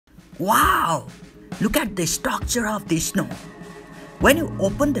Wow! Look at the structure of the snow. When you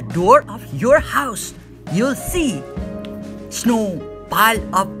open the door of your house, you'll see snow piled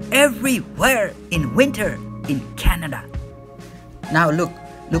up everywhere in winter in Canada. Now look,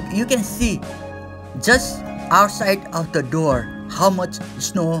 you can see just outside of the door how much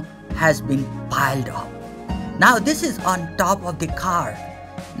snow has been piled up. Now this is on top of the car,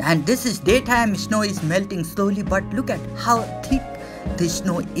 and this is daytime. Snow is melting slowly, but look at how thick the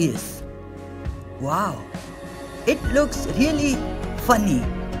snow is. Wow, it looks really funny.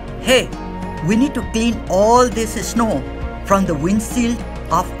 Hey, we need to clean all this snow from the windshield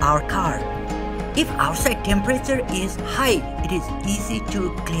of our car. If outside temperature is high, it is easy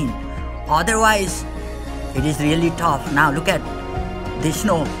to clean. Otherwise, it is really tough. Now look at the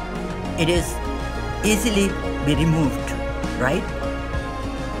snow. It is easily be removed, right?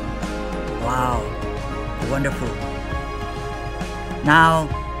 Wow, wonderful. Now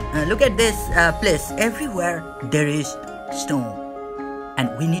look at this place. Everywhere there is snow,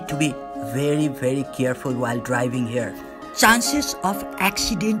 and we need to be very careful while driving here. Chances of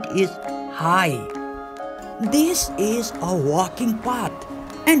accident is high. This is a walking path,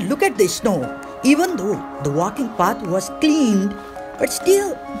 and look at the snow. Even though the walking path was cleaned, but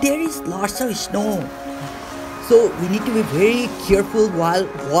still there is lots of snow. So we need to be very careful while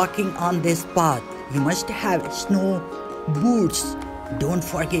walking on this path. You must have snow boots. Don't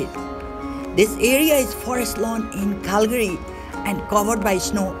forget. This area is forest lawn in Calgary and covered by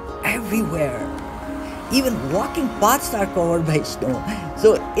snow everywhere. Even walking paths are covered by snow.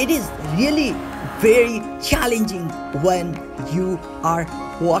 So it is really very challenging when you are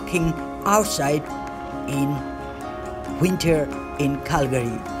walking outside in winter in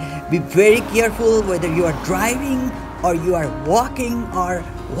Calgary. Be very careful whether you are driving or you are walking or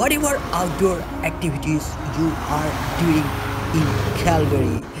whatever outdoor activities you are doing in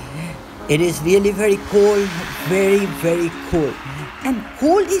Calgary. It is really very cold, very cold. And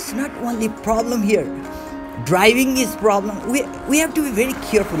cold is not only problem here. Driving is problem. We have to be very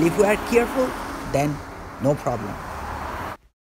careful. If we are careful, then no problem.